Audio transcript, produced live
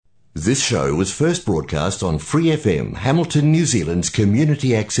This show was first broadcast on Free FM, Hamilton, New Zealand's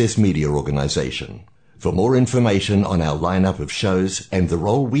community access media organisation. For more information on our lineup of shows and the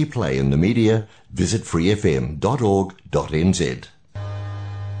role we play in the media, visit freefm.org.nz.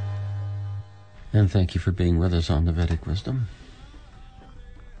 And thank you for being with us on the Vedic Wisdom.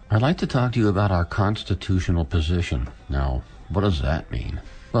 I'd like to talk to you about our constitutional position. Now, what does that mean?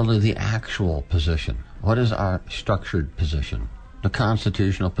 Well, the actual position. What is our structured position? The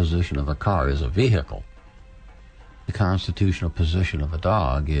constitutional position of a car is a vehicle. The constitutional position of a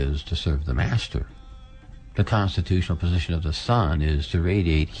dog is to serve the master. The constitutional position of the sun is to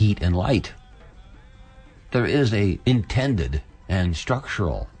radiate heat and light. There is a intended and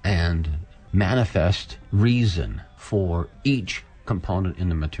structural and manifest reason for each component in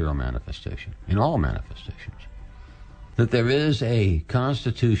the material manifestation, in all manifestations. That there is a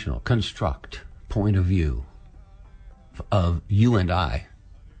constitutional construct point of view of you and I.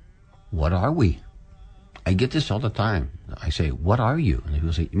 What are we? I get this all the time. I say, what are you? And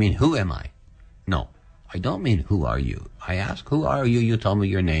people say, you mean, who am I? No, I don't mean who are you. I ask, who are you? You tell me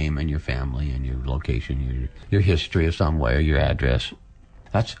your name and your family and your location, your history of somewhere, your address.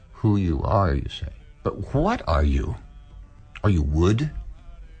 That's who you are, you say. But what are you? Are you wood?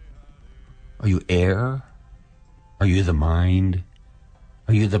 Are you air? Are you the mind?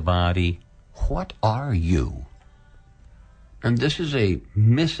 Are you the body? What are you? And this is a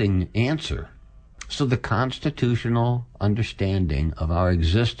missing answer. So the constitutional understanding of our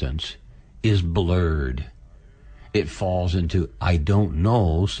existence is blurred. It falls into, I don't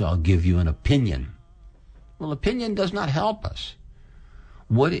know, so I'll give you an opinion. Well, opinion does not help us.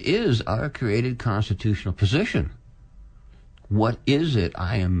 What is our created constitutional position? What is it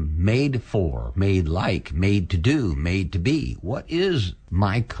I am made for, made like, made to do, made to be? What is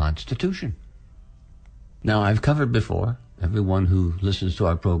my constitution? Now, I've covered before, everyone who listens to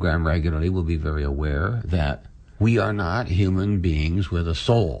our program regularly will be very aware that we are not human beings with a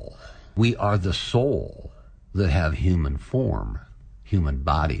soul. We are the soul that have human form, human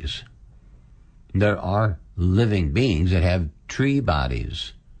bodies. There are living beings that have tree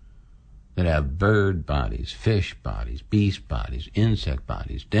bodies, that have bird bodies, fish bodies, beast bodies, insect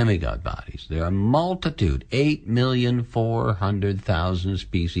bodies, demigod bodies. There are a multitude, 8,400,000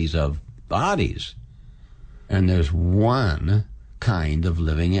 species of bodies. And there's one kind of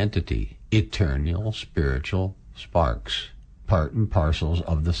living entity, eternal spiritual sparks, part and parcels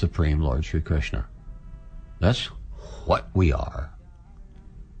of the Supreme Lord Sri Krishna. That's what we are.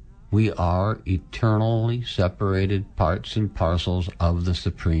 We are eternally separated parts and parcels of the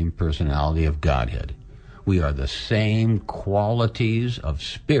Supreme Personality of Godhead. We are the same qualities of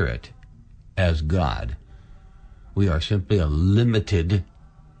spirit as God. We are simply a limited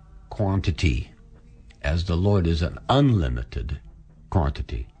quantity, as the Lord is an unlimited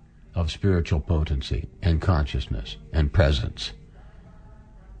quantity of spiritual potency and consciousness and presence.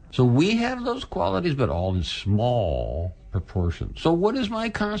 So we have those qualities, but all in small proportion. So what is my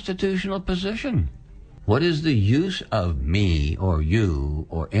constitutional position? What is the use of me or you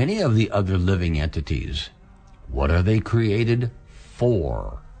or any of the other living entities? What are they created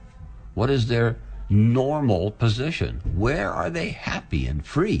for? What is their normal position? Where are they happy and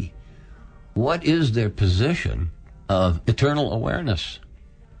free? What is their position of eternal awareness?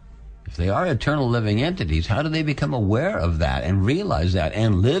 If they are eternal living entities, how do they become aware of that and realize that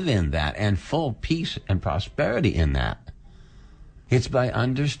and live in that and full peace and prosperity in that? It's by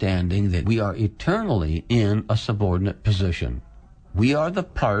understanding that we are eternally in a subordinate position. We are the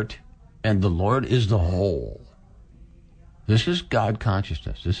part and the Lord is the whole. This is God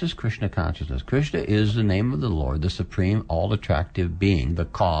consciousness. This is Krishna consciousness. Krishna is the name of the Lord, the supreme, all-attractive being, the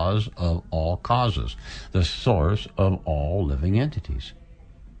cause of all causes, the source of all living entities.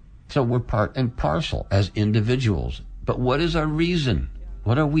 So we're part and parcel as individuals. But what is our reason?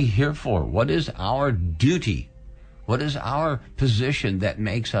 What are we here for? What is our duty? What is our position that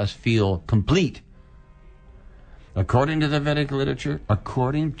makes us feel complete? According to the Vedic literature,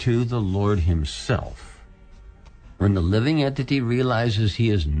 according to the Lord himself, when the living entity realizes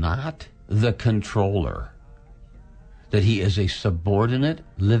he is not the controller, that he is a subordinate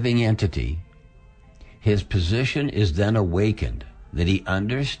living entity, his position is then awakened, that he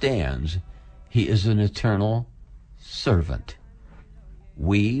understands he is an eternal servant.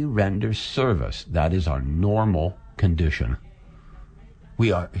 We render service. That is our normal condition.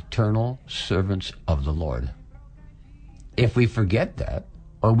 We are eternal servants of the Lord. If we forget that,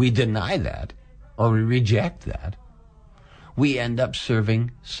 or we deny that, or we reject that, we end up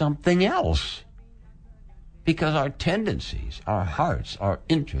serving something else. Because our tendencies, our hearts, our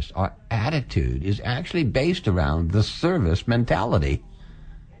interests, our attitude is actually based around the service mentality.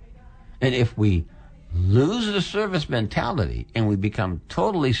 And if we lose the service mentality and we become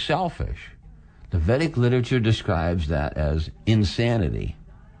totally selfish, the Vedic literature describes that as insanity.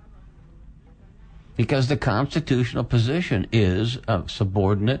 Because the constitutional position is a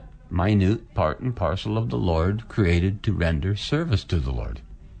subordinate, minute part and parcel of the Lord, created to render service to the Lord.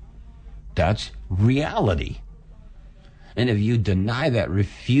 That's reality. And if you deny that,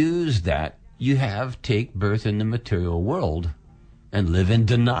 refuse that, you take birth in the material world and live in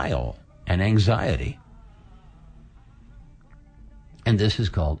denial and anxiety. And this is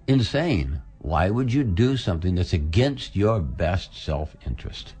called insane. Why would you do something that's against your best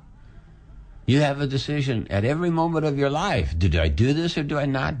self-interest? You have a decision at every moment of your life. Do I do this or do I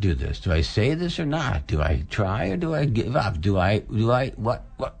not do this? Do I say this or not? Do I try or do I give up? What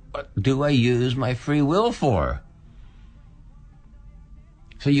do I use my free will for?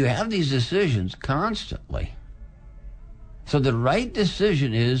 So you have these decisions constantly. So the right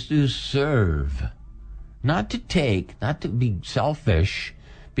decision is to serve, not to take, not to be selfish,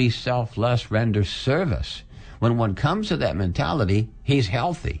 be selfless, render service. When one comes to that mentality, he's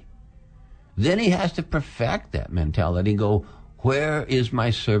healthy. Then he has to perfect that mentality, go, where is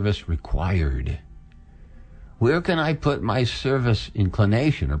my service required? Where can I put my service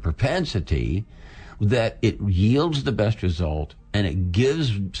inclination or propensity that it yields the best result and it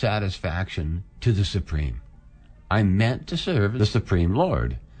gives satisfaction to the Supreme? I'm meant to serve the Supreme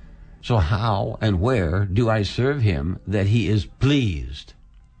Lord. So how and where do I serve him that he is pleased?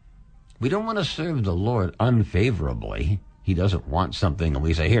 We don't want to serve the Lord unfavorably. He doesn't want something and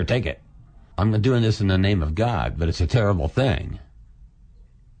we say, here, take it. I'm doing this in the name of God, but it's a terrible thing.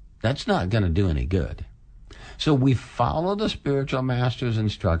 That's not going to do any good. So we follow the spiritual master's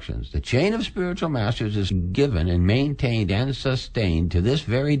instructions. The chain of spiritual masters is given and maintained and sustained to this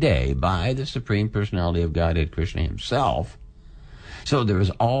very day by the Supreme Personality of Godhead, Krishna himself. So there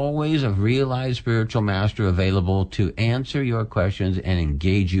is always a realized spiritual master available to answer your questions and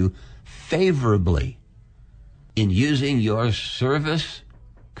engage you favorably in using your service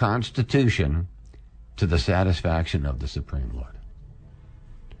constitution to the satisfaction of the Supreme Lord.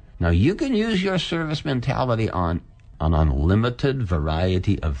 Now, you can use your service mentality on an unlimited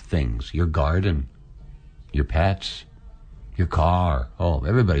variety of things. Your garden, your pets, your car. Oh,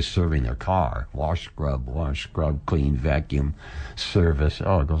 everybody's serving their car. Wash, scrub, clean, vacuum, service.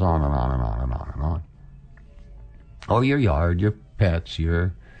 Oh, it goes on and on and on and on and on. Oh, your yard, your pets,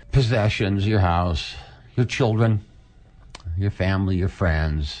 your possessions, your house, your children, your family, your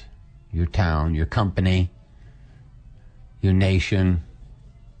friends, your town, your company, your nation,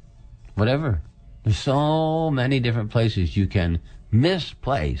 whatever. There's so many different places you can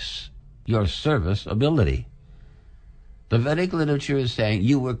misplace your service ability. The Vedic literature is saying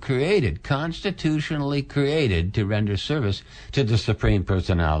you were created, constitutionally created, to render service to the Supreme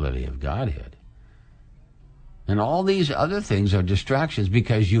Personality of Godhead. And all these other things are distractions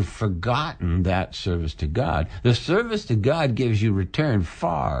because you've forgotten that service to God. The service to God gives you return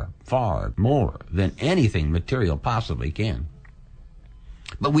far, far more than anything material possibly can.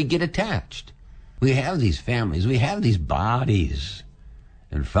 But we get attached. We have these families. We have these bodies.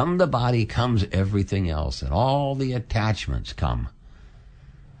 And from the body comes everything else, and all the attachments come.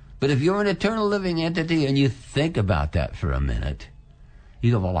 But if you're an eternal living entity and you think about that for a minute,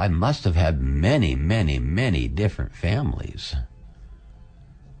 you go, well, I must have had many, many, many different families.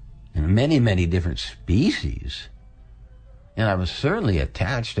 And many, many different species. And I was certainly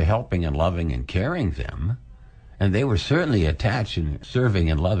attached to helping and loving and caring them. And they were certainly attached and serving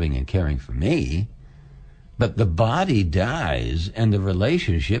and loving and caring for me. But the body dies and the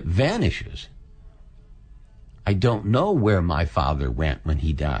relationship vanishes. I don't know where my father went when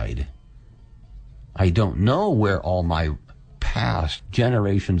he died. I don't know where all my past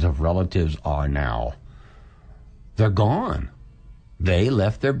generations of relatives are now. They're gone. They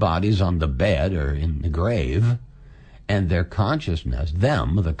left their bodies on the bed or in the grave, and their consciousness,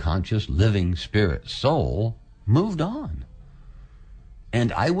 the conscious living spirit soul, moved on.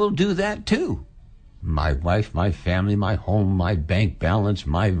 And I will do that too. My wife, my family, my home, my bank balance,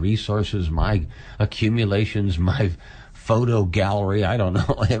 my resources, my accumulations, my photo gallery, I don't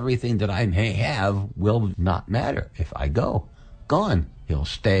know, everything that I may have will not matter if I go. Gone. He'll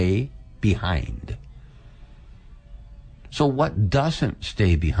stay behind. So what doesn't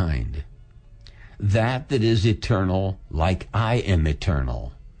stay behind? That is eternal, like I am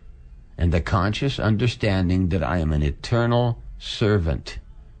eternal. And the conscious understanding that I am an eternal servant.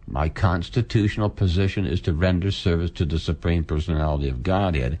 My constitutional position is to render service to the Supreme Personality of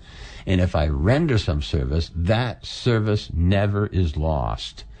Godhead. And if I render some service, that service never is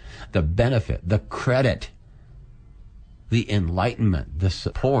lost. The benefit, the credit the enlightenment, the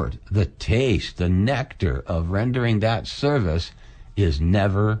support, the taste, the nectar of rendering that service is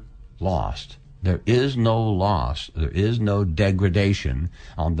never lost. There is no loss. There is no degradation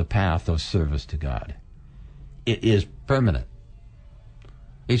on the path of service to God. It is permanent.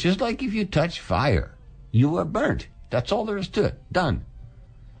 It's just like if you touch fire, you are burnt. That's all there is to it. Done.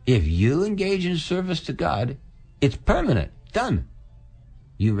 If you engage in service to God, it's permanent. Done.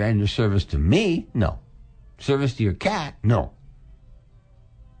 You render service to me? No. Service to your cat? No.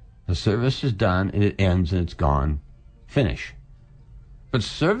 The service is done, and it ends, and it's gone. Finish. But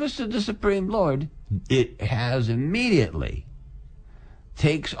service to the Supreme Lord, it has immediately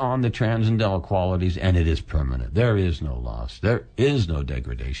takes on the transcendental qualities, and it is permanent. There is no loss. There is no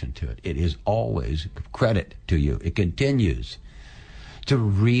degradation to it. It is always credit to you. It continues to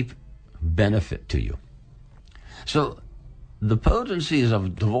reap benefit to you. So the potencies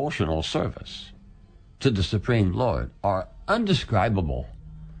of devotional service to the Supreme Lord are undescribable.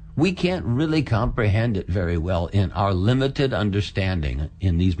 We can't really comprehend it very well in our limited understanding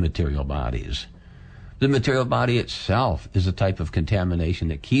in these material bodies. The material body itself is a type of contamination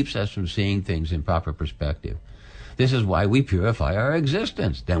that keeps us from seeing things in proper perspective. This is why we purify our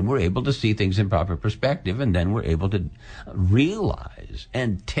existence. Then we're able to see things in proper perspective, and then we're able to realize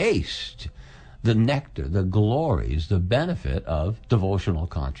and taste the nectar, the glories, the benefit of devotional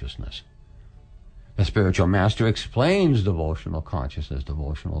consciousness. The spiritual master explains devotional consciousness,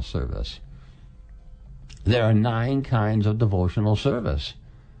 devotional service. There are 9 kinds of devotional service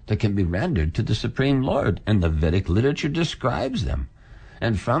that can be rendered to the Supreme Lord, and the Vedic literature describes them.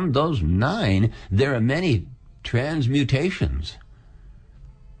 And from those 9, there are many transmutations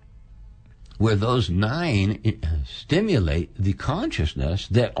where those 9 stimulate the consciousness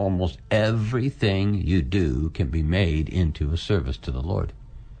that almost everything you do can be made into a service to the Lord.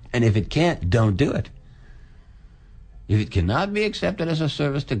 And if it can't, don't do it. If it cannot be accepted as a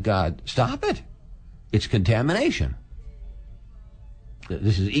service to God, stop it. It's contamination.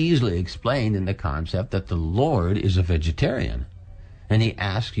 This is easily explained in the concept that the Lord is a vegetarian. And he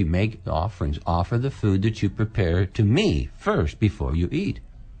asks you make offerings. Offer the food that you prepare to me first before you eat.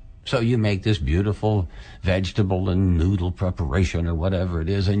 So you make this beautiful vegetable and noodle preparation or whatever it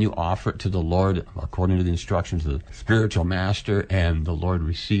is, and you offer it to the Lord according to the instructions of the spiritual master, and the Lord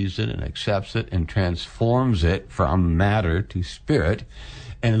receives it and accepts it and transforms it from matter to spirit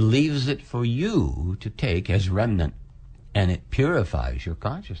and leaves it for you to take as remnant, and it purifies your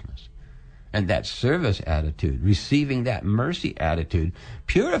consciousness. And that service attitude, receiving that mercy attitude,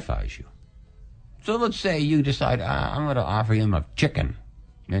 purifies you. So let's say you decide, I'm going to offer him a chicken.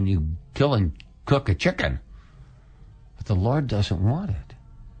 And you kill and cook a chicken. But the Lord doesn't want it.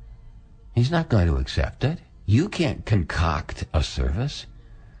 He's not going to accept it. You can't concoct a service.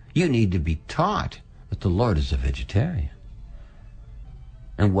 You need to be taught that the Lord is a vegetarian.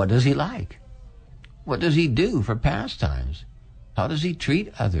 And what does he like? What does he do for pastimes? How does he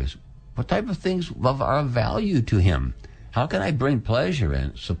treat others? What type of things are of value to him? How can I bring pleasure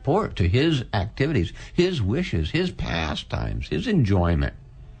and support to his activities, his wishes, his pastimes, his enjoyment?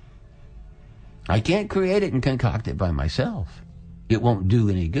 I can't create it and concoct it by myself. It won't do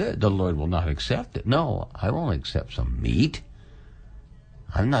any good. The Lord will not accept it. No, I won't accept some meat.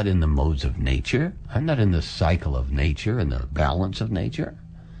 I'm not in the modes of nature. I'm not in the cycle of nature and the balance of nature.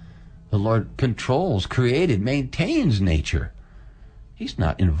 The Lord controls, created, maintains nature. He's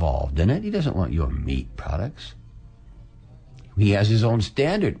not involved in it. He doesn't want your meat products. He has his own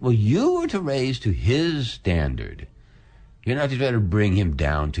standard. Well, you are to raise to his standard. You're not to try to bring him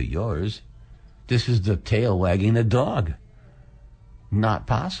down to yours. This is the tail wagging the dog. Not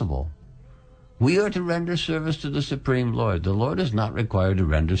possible. We are to render service to the Supreme Lord. The Lord is not required to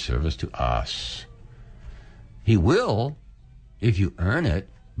render service to us. He will, if you earn it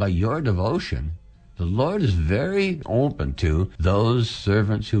by your devotion. The Lord is very open to those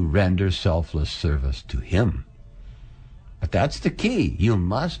servants who render selfless service to him. But that's the key. You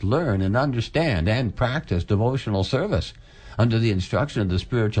must learn and understand and practice devotional service under the instruction of the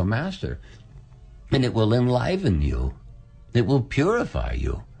spiritual master. And it will enliven you. It will purify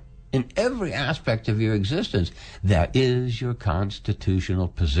you in every aspect of your existence. That is your constitutional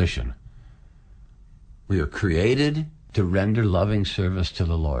position. We are created to render loving service to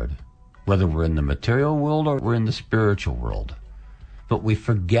the Lord, whether we're in the material world or we're in the spiritual world. But we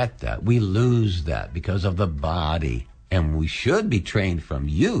forget that. We lose that because of the body. And we should be trained from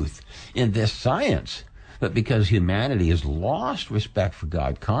youth in this science. But because humanity has lost respect for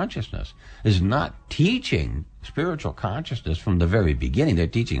God consciousness, is not teaching spiritual consciousness from the very beginning. They're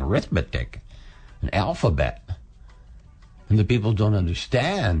teaching arithmetic, an alphabet. And the people don't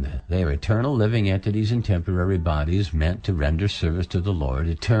understand. They are eternal living entities in temporary bodies meant to render service to the Lord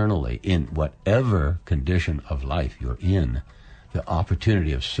eternally in whatever condition of life you're in. The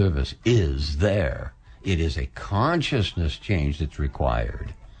opportunity of service is there. It is a consciousness change that's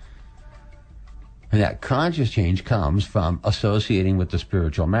required. And that conscious change comes from associating with the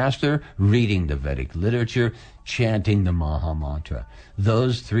spiritual master, reading the Vedic literature, chanting the Maha Mantra.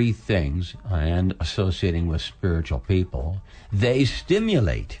 Those three things, and associating with spiritual people, they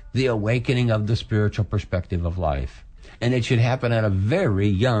stimulate the awakening of the spiritual perspective of life. And it should happen at a very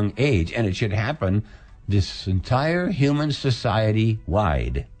young age, and it should happen this entire human society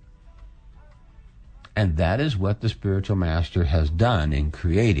wide. And that is what the spiritual master has done in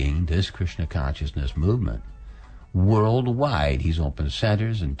creating this Krishna consciousness movement. Worldwide, he's opened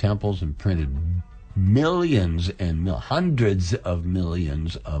centers and temples and printed millions and hundreds of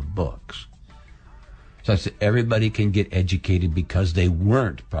millions of books, such that everybody can get educated because they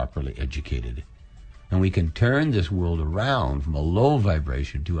weren't properly educated. And we can turn this world around from a low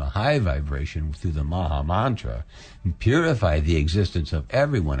vibration to a high vibration through the Maha Mantra and purify the existence of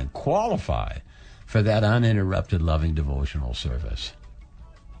everyone and qualify for that uninterrupted loving devotional service.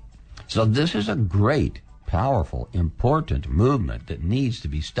 So this is a great, powerful, important movement that needs to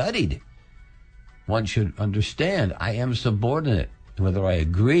be studied. One should understand I am subordinate, whether I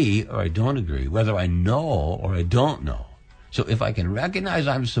agree or I don't agree, whether I know or I don't know. So if I can recognize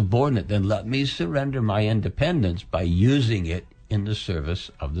I'm subordinate, then let me surrender my independence by using it in the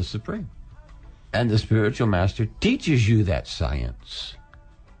service of the Supreme. And the spiritual master teaches you that science.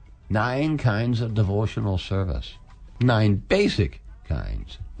 9 kinds of devotional service. 9 basic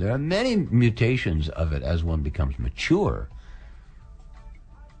kinds. There are many mutations of it as one becomes mature.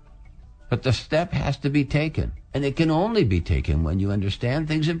 But the step has to be taken. And it can only be taken when you understand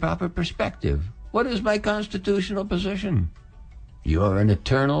things in proper perspective. What is my constitutional position? You are an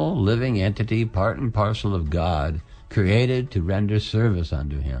eternal living entity, part and parcel of God, created to render service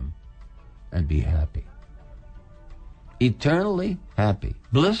unto Him and be happy. Eternally happy,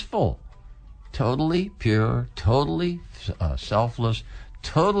 blissful, totally pure, totally selfless,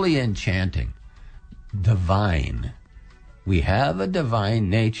 totally enchanting, divine. We have a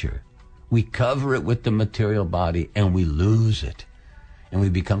divine nature. We cover it with the material body and we lose it. And we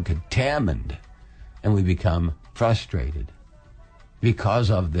become contaminated and we become frustrated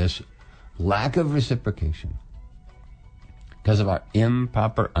because of this lack of reciprocation, because of our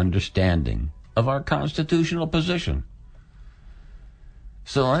improper understanding of our constitutional position.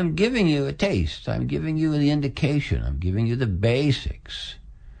 So I'm giving you a taste. I'm giving you the indication. I'm giving you the basics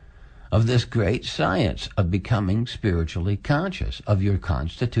of this great science of becoming spiritually conscious of your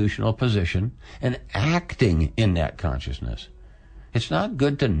constitutional position and acting in that consciousness. It's not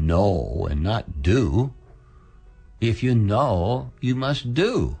good to know and not do. If you know, you must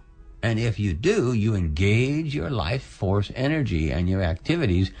do. And if you do, you engage your life force energy and your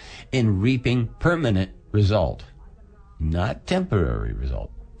activities in reaping permanent result. Not temporary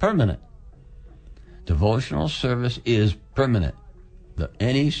result, permanent. Devotional service is permanent.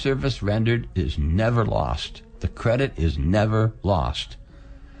 Any service rendered is never lost. The credit is never lost.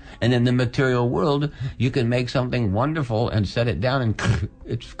 And in the material world, you can make something wonderful and set it down and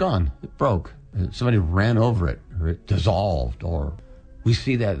it's gone. It broke. Somebody ran over it, or it dissolved, or we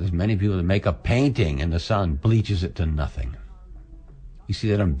see that there's many people that make a painting and the sun bleaches it to nothing. You see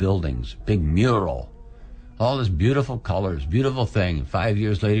that on buildings, big mural. All this beautiful colors, beautiful thing. 5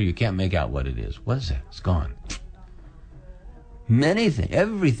 years later, you can't make out what it is. What is that? It's gone.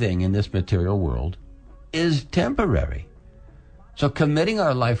 Everything in this material world is temporary. So committing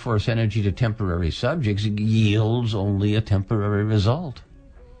our life force energy to temporary subjects yields only a temporary result.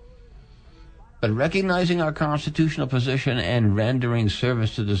 But recognizing our constitutional position and rendering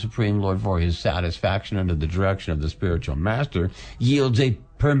service to the Supreme Lord for His satisfaction under the direction of the spiritual master yields a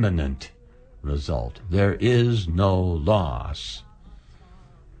permanent result. There is no loss.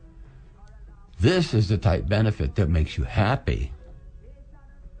 This is the type benefit that makes you happy.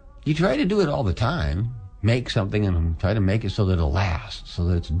 You try to do it all the time. Make something and try to make it so that it'll last, so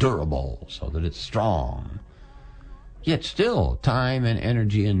that it's durable, so that it's strong. Yet still, time and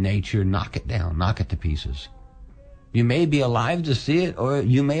energy and nature knock it down, knock it to pieces. You may be alive to see it, or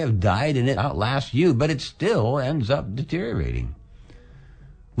you may have died and it outlasts you, but it still ends up deteriorating.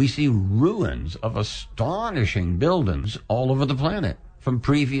 We see ruins of astonishing buildings all over the planet from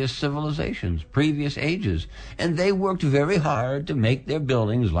previous civilizations, previous ages. And they worked very hard to make their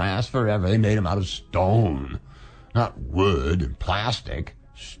buildings last forever. They made them out of stone, not wood and plastic,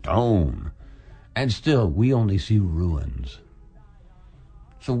 stone. And still, we only see ruins.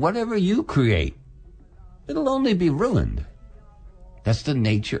 So whatever you create, it'll only be ruined. That's the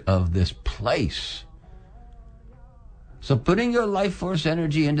nature of this place. So putting your life force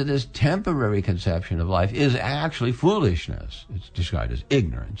energy into this temporary conception of life is actually foolishness. It's described as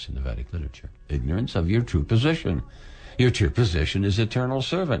ignorance in the Vedic literature. Ignorance of your true position. Your true position is eternal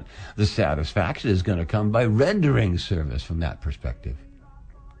servant. The satisfaction is going to come by rendering service from that perspective.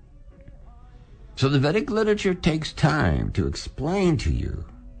 So the Vedic literature takes time to explain to you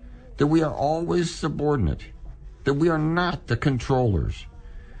that we are always subordinate, that we are not the controllers,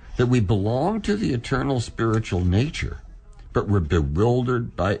 that we belong to the eternal spiritual nature, but we're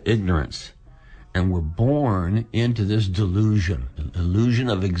bewildered by ignorance, and we're born into this delusion, an illusion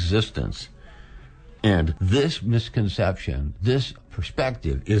of existence. And this misconception, this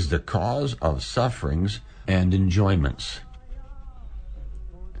perspective, is the cause of sufferings and enjoyments.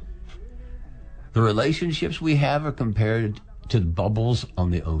 The relationships we have are compared to bubbles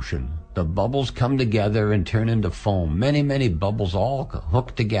on the ocean. The bubbles come together and turn into foam. Many, many bubbles all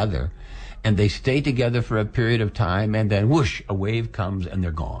hooked together, and they stay together for a period of time, and then whoosh, a wave comes and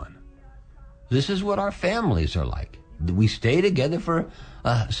they're gone. This is what our families are like. We stay together for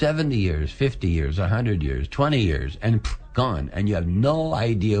 70 years, 50 years, 100 years, 20 years, and gone, and you have no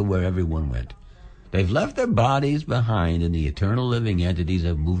idea where everyone went. They've left their bodies behind, and the eternal living entities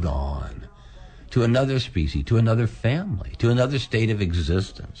have moved on to another species, to another family, to another state of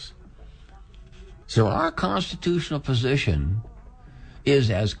existence. So our constitutional position is,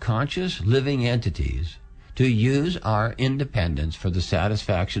 as conscious living entities, to use our independence for the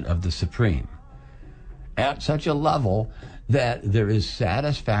satisfaction of the Supreme at such a level that there is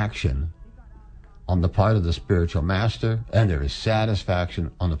satisfaction on the part of the spiritual master, and there is satisfaction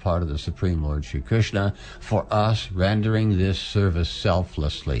on the part of the Supreme Lord Sri Krishna for us rendering this service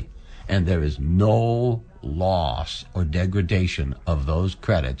selflessly. And there is no loss or degradation of those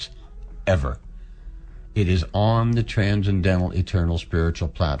credits ever. It is on the transcendental, eternal, spiritual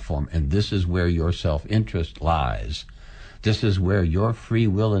platform, and this is where your self-interest lies. This is where your free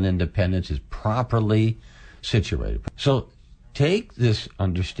will and independence is properly situated. So take this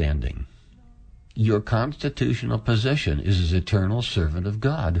understanding. Your constitutional position is as eternal servant of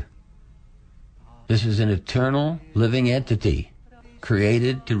God. This is an eternal living entity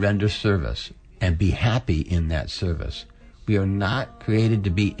created to render service and be happy in that service. We are not created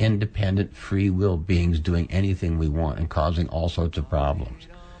to be independent, free will beings doing anything we want and causing all sorts of problems.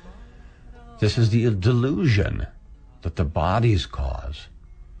 This is the delusion that the bodies cause.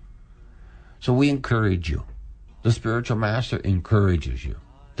 So we encourage you. The spiritual master encourages you.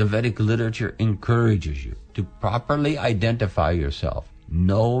 The Vedic literature encourages you to properly identify yourself.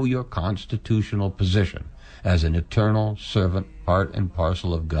 Know your constitutional position as an eternal servant, part and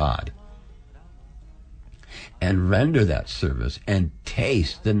parcel of God. And render that service and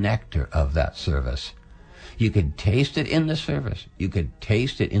taste the nectar of that service. You can taste it in the service. You can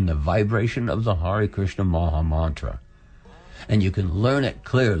taste it in the vibration of the Hare Krishna Maha Mantra. And you can learn it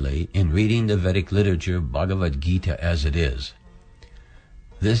clearly in reading the Vedic literature, Bhagavad Gita as it is.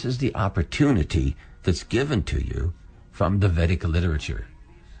 This is the opportunity that's given to you from the Vedic literature.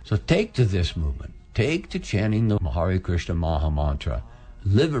 So take to this movement. Take to chanting the Hare Krishna Maha Mantra.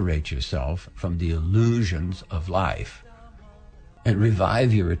 Liberate yourself from the illusions of life and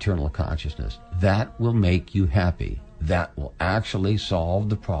revive your eternal consciousness. That will make you happy. That will actually solve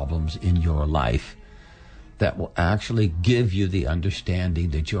the problems in your life. That will actually give you the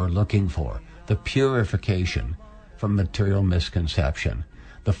understanding that you're looking for, the purification from material misconception,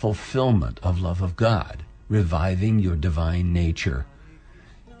 the fulfillment of love of God, reviving your divine nature,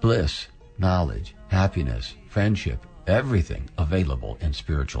 bliss, knowledge, happiness, friendship, everything available in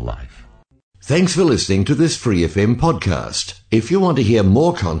spiritual life. Thanks for listening to this Free FM podcast. If you want to hear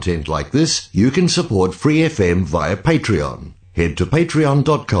more content like this, you can support Free FM via Patreon. Head to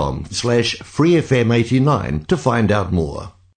patreon.com/freefm89 to find out more.